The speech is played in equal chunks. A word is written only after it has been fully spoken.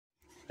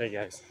Hey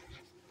guys,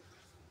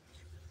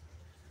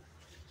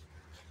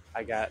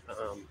 I got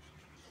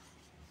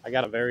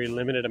a very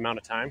limited amount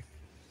of time.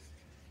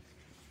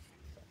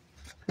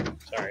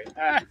 Sorry.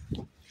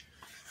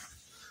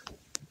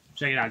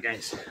 Check it out,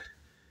 guys.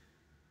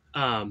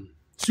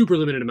 Super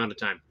limited amount of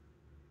time.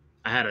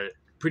 I had a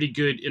pretty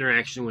good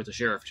interaction with the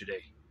sheriff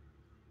today.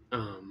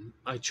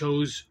 I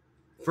chose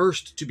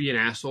first to be an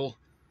asshole.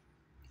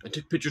 I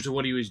took pictures of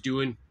what he was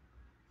doing.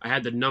 I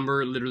had the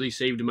number literally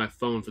saved in my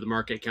phone for the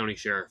Marquette County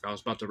Sheriff. I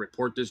was about to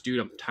report this dude.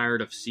 I'm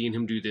tired of seeing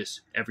him do this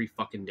every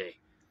fucking day.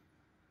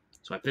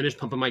 So I finished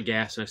pumping my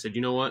gas and I said,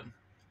 you know what? I'm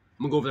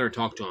going to go over there and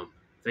talk to him.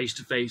 Face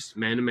to face,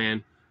 man to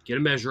man. Get a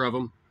measure of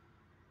him.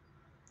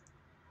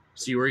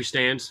 See where he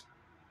stands.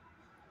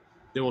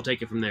 Then we'll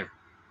take it from there.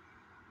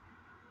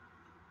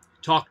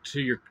 Talk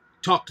to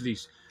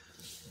these.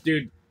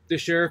 Dude, this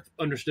sheriff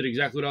understood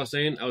exactly what I was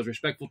saying. I was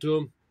respectful to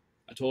him.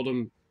 I told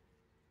him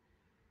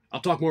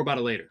I'll talk more about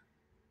it later.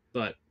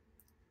 But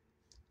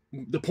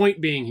the point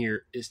being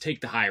here is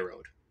take the high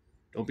road.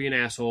 Don't be an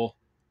asshole.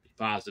 Be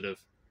positive.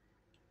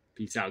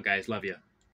 Peace out, guys. Love you.